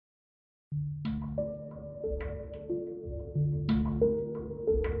New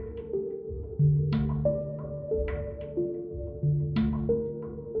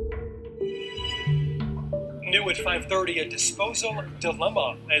at 5:30, a disposal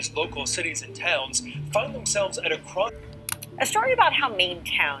dilemma as local cities and towns find themselves at a crossroads. A story about how Maine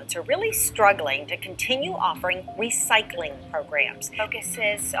towns are really struggling to continue offering recycling programs.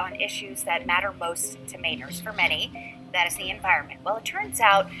 Focuses on issues that matter most to Mainers. For many, that is the environment. Well, it turns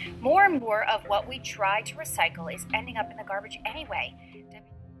out more and more of what we try to recycle is ending up in the garbage anyway.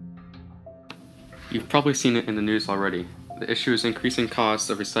 You've probably seen it in the news already. The issue is increasing costs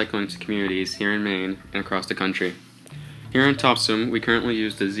of recycling to communities here in Maine and across the country. Here in Topsham, we currently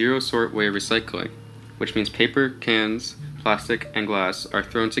use the zero-sort way of recycling, which means paper, cans, plastic, and glass are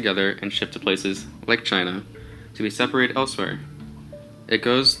thrown together and shipped to places, like China, to be separated elsewhere. It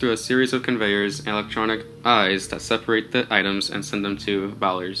goes through a series of conveyors and electronic eyes that separate the items and send them to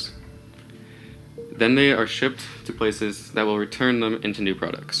balers. Then they are shipped to places that will return them into new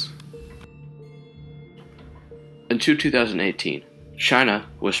products. Until 2018, China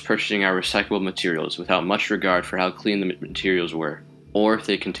was purchasing our recyclable materials without much regard for how clean the materials were, or if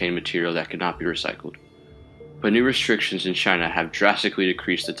they contained material that could not be recycled. But new restrictions in China have drastically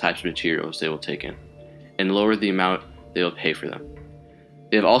decreased the types of materials they will take in, and lowered the amount they will pay for them.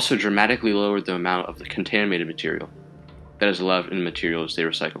 They have also dramatically lowered the amount of the contaminated material that is allowed in the materials they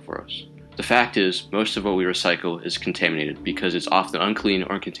recycle for us. The fact is, most of what we recycle is contaminated because it's often unclean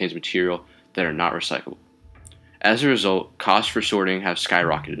or contains material that are not recyclable. As a result, costs for sorting have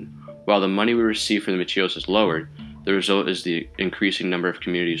skyrocketed. While the money we receive for the materials is lowered, the result is the increasing number of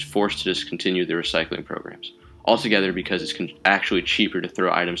communities forced to discontinue their recycling programs, altogether because it's actually cheaper to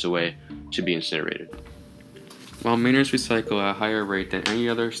throw items away to be incinerated. While Mainers recycle at a higher rate than any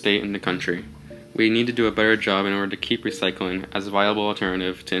other state in the country, we need to do a better job in order to keep recycling as a viable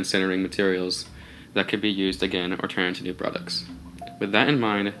alternative to incinerating materials that could be used again or turned into new products. With that in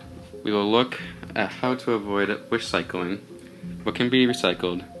mind, we will look at how to avoid wish cycling, what can be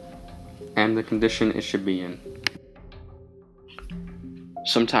recycled, and the condition it should be in.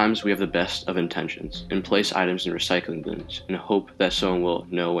 Sometimes we have the best of intentions and place items in recycling bins in hope that someone will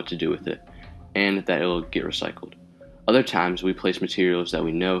know what to do with it and that it will get recycled. Other times we place materials that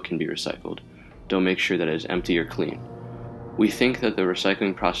we know can be recycled, don't make sure that it is empty or clean. We think that the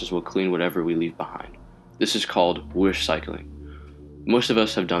recycling process will clean whatever we leave behind. This is called wish cycling. Most of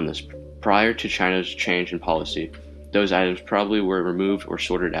us have done this. Prior to China's change in policy, those items probably were removed or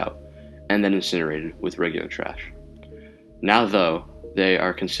sorted out, and then incinerated with regular trash. Now though, they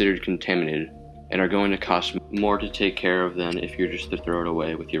are considered contaminated and are going to cost more to take care of than if you're just to throw it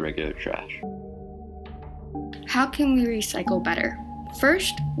away with your regular trash. How can we recycle better?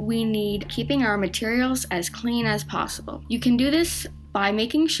 First, we need keeping our materials as clean as possible. You can do this by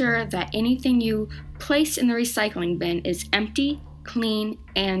making sure that anything you place in the recycling bin is empty, clean,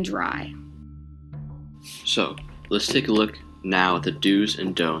 and dry. So, let's take a look now at the do's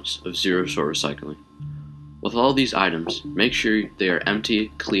and don'ts of zero-sort recycling. With all these items, make sure they are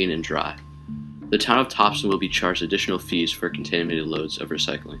empty, clean, and dry. The town of Topsham will be charged additional fees for contaminated loads of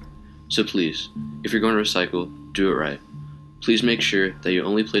recycling. So please, if you're going to recycle, do it right. Please make sure that you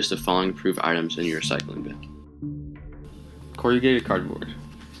only place the following approved items in your recycling bin. Corrugated cardboard.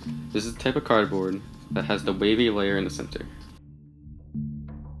 This is the type of cardboard that has the wavy layer in the center.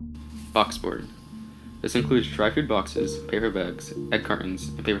 Boxboard. This includes dry food boxes, paper bags, egg cartons,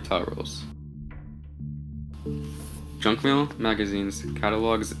 and paper towel rolls. Junk mail, magazines,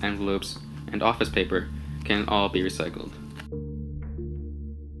 catalogs, envelopes, and office paper can all be recycled.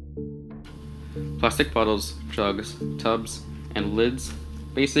 Plastic bottles, jugs, tubs, and lids,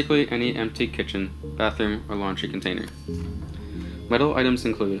 basically any empty kitchen, bathroom, or laundry container. Metal items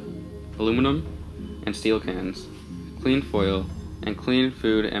include aluminum and steel cans, clean foil, and clean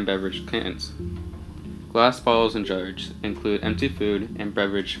food and beverage cans. Glass bottles and jars include empty food and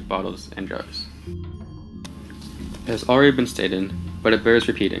beverage bottles and jars. It has already been stated, but it bears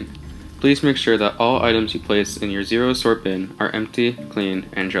repeating. Please make sure that all items you place in your zero-sort bin are empty, clean,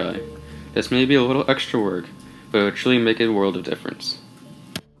 and dry. This may be a little extra work, but it will truly make a world of difference.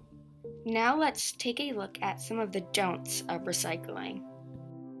 Now let's take a look at some of the don'ts of recycling.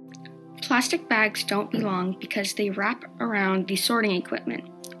 Plastic bags don't belong because they wrap around the sorting equipment.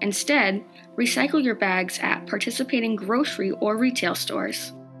 Instead, recycle your bags at participating grocery or retail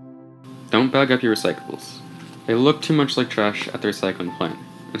stores. Don't bag up your recyclables. They look too much like trash at the recycling plant.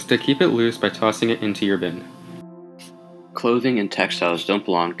 Instead, keep it loose by tossing it into your bin. Clothing and textiles don't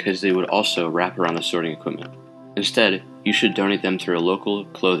belong because they would also wrap around the sorting equipment. Instead, you should donate them through a local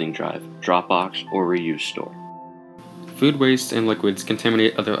clothing drive, drop box, or reuse store. Food waste and liquids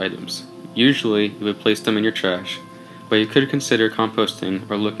contaminate other items. Usually, you would place them in your trash, but you could consider composting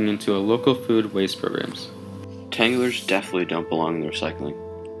or looking into a local food waste programs. Tanglers definitely don't belong in the recycling.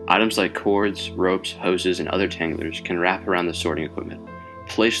 Items like cords, ropes, hoses, and other tanglers can wrap around the sorting equipment.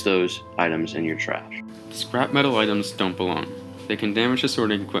 Place those items in your trash. Scrap metal items don't belong. They can damage the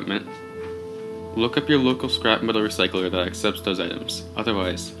sorting equipment. Look up your local scrap metal recycler that accepts those items.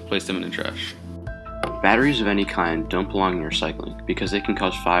 Otherwise, place them in the trash. Batteries of any kind don't belong in recycling because they can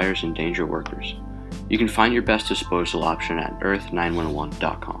cause fires and endanger workers. You can find your best disposal option at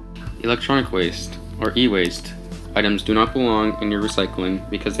earth911.com. Electronic waste, or e-waste, items do not belong in your recycling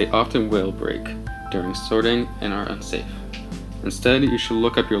because they often will break during sorting and are unsafe. Instead, you should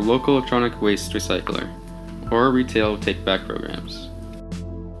look up your local electronic waste recycler or retail take-back programs.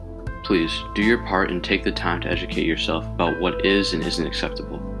 Please do your part and take the time to educate yourself about what is and isn't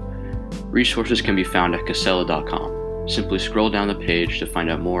acceptable. Resources can be found at casella.com. Simply scroll down the page to find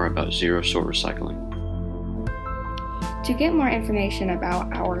out more about zero-sort recycling. To get more information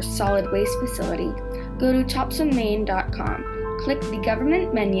about our solid waste facility, go to topshammaine.com, click the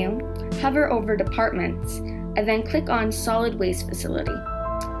government menu, hover over departments, and then click on solid waste facility.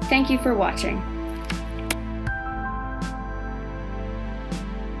 Thank you for watching.